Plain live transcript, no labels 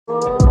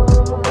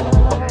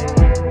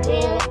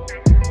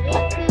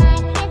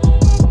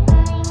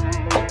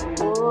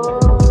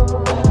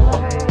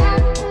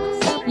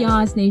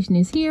Timeless Nation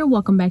is here.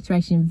 Welcome back to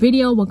reaction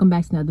video. Welcome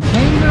back to another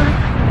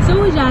banger.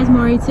 So as you guys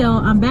already tell,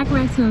 I'm back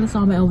reacting to another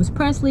song by Elvis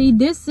Presley.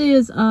 This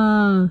is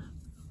I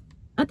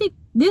think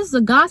this is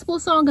a gospel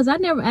song because I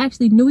never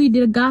actually knew he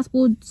did a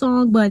gospel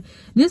song, but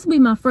this will be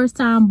my first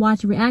time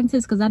watching reacting to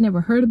this because I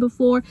never heard it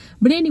before.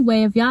 But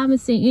anyway, if y'all haven't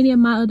seen any of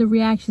my other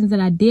reactions that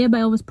I did by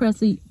Elvis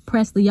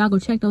Presley, y'all go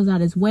check those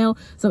out as well.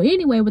 So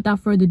anyway, without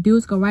further ado,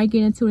 let's go right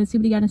get into it and see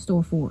what he got in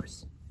store for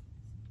us.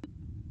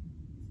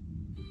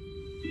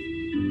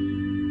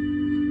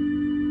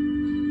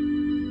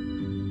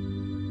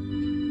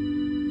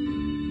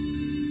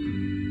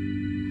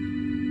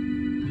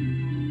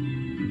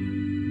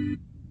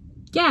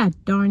 God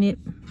darn it.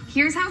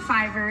 Here's how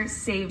Fiverr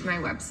saved my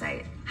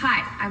website.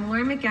 Hi, I'm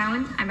Lauren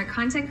McGowan. I'm a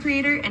content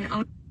creator and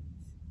owner.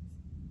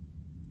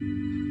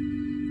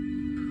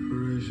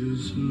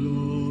 Precious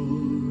Lord,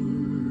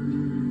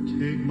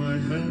 take my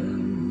hand,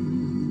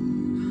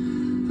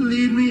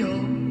 lead me on,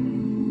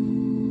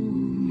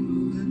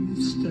 let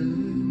me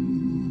stand.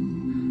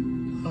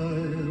 I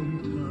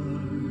am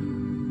tired,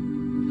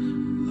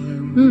 I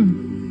am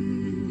weak.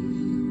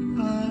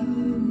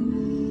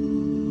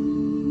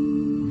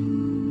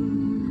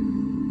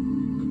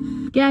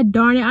 God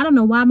darn it. I don't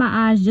know why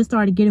my eyes just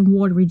started getting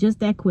watery just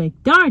that quick.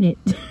 Darn it.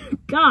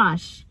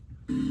 Gosh.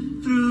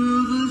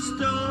 Through the storm,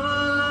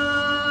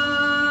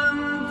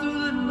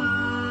 through the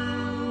night,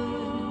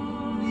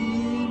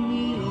 lead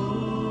me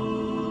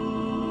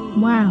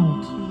on. Wow.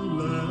 To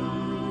light,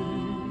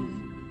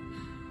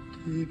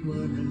 take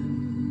my hand.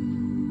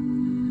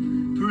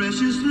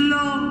 Precious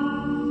Lord,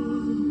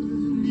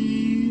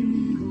 lead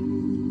me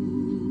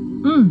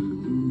home.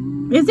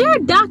 Is there a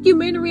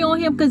documentary on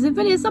him? Because if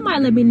it is,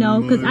 somebody let me know,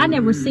 because I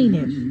never seen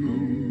it.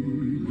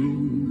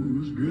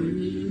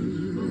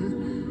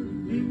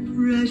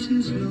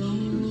 Precious Lord,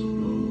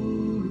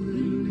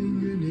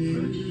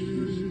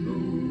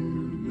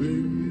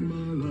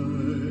 my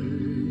life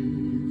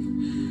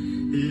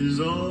is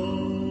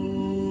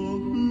almost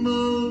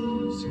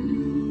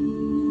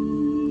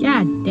gone.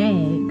 God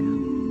dang.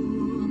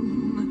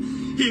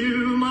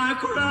 Hear my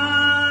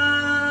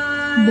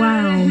cry.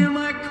 Wow. Hear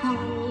my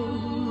call.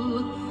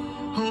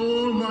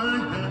 Hold my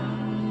hand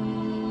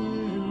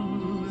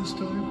lest I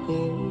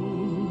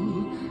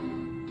fall.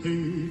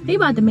 He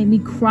about to make me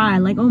cry.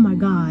 Like, oh my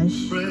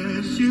gosh.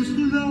 Precious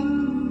Lord,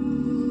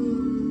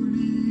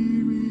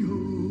 lead me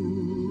home.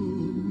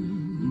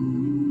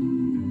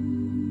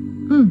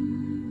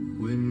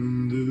 When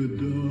the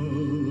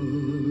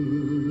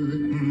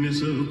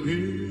darkness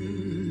appears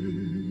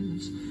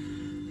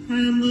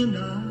and the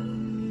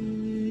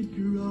night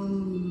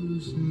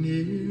draws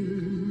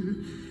near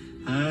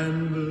and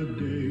the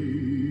day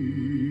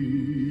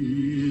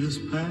is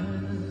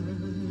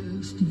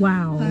past.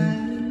 Wow.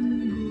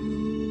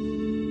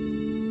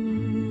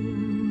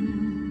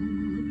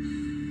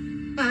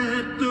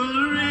 At the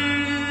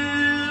river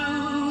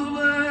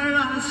I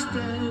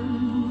stand.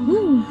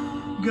 Ooh.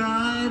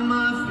 Guide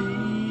my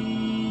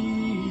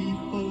feet,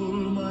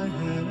 hold my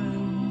hand,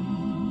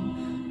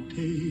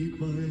 take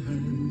my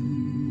hand.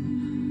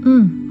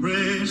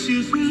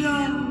 Precious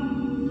Lord,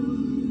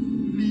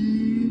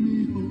 lead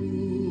me home.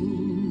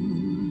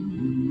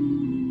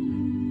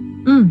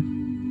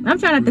 I'm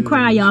trying not to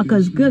cry, y'all,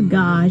 because good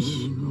gosh.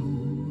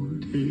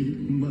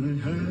 Take my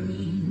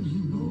hand,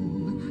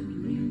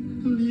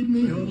 lead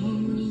me home.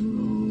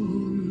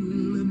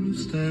 Let me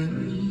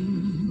stand.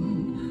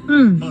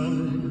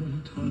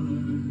 I'm tired.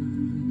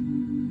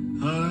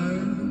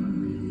 I'm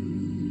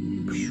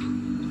weak.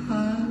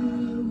 I'm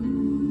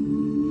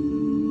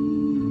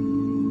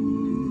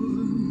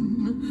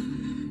worn.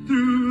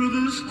 Through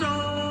the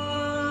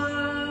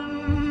storm,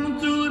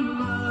 through the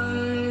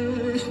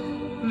night,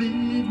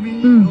 lead me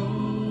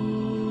home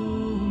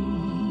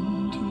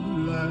to the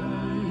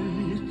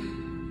light.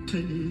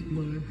 Take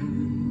my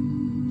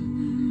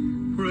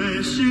hand,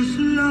 precious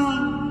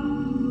Lord.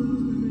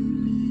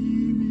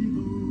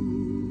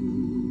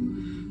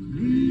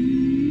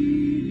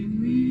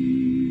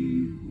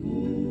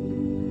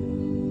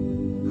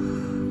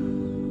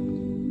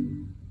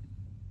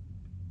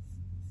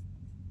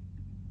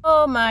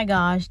 Oh my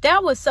gosh,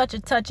 that was such a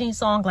touching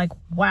song. Like,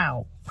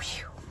 wow.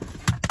 Whew.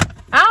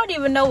 I don't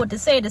even know what to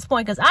say at this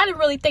point because I didn't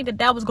really think that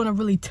that was going to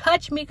really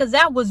touch me, because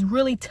that was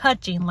really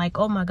touching. Like,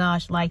 oh my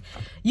gosh, like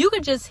you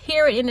could just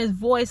hear it in his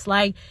voice.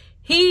 Like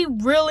he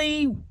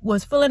really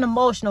was feeling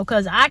emotional,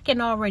 because I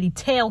can already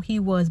tell he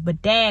was,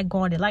 but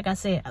daggone it, like I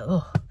said,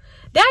 ugh.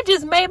 That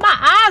just made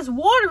my eyes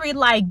watery,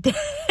 like,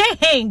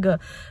 dang.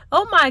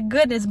 Oh, my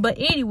goodness. But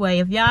anyway,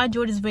 if y'all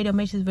enjoyed this video,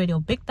 make sure this video a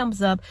big thumbs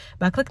up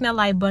by clicking that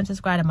like button,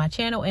 subscribe to my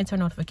channel, and turn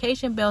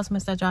notification bells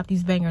so I drop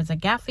these bangers I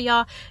got for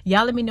y'all.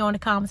 Y'all let me know in the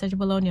comment section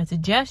below any other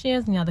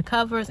suggestions, any other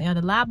covers, any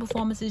other live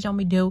performances y'all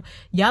me do.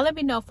 Y'all let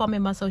me know. Follow me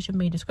in my social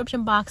media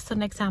description box. Till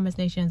next time, this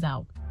nation's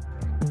out.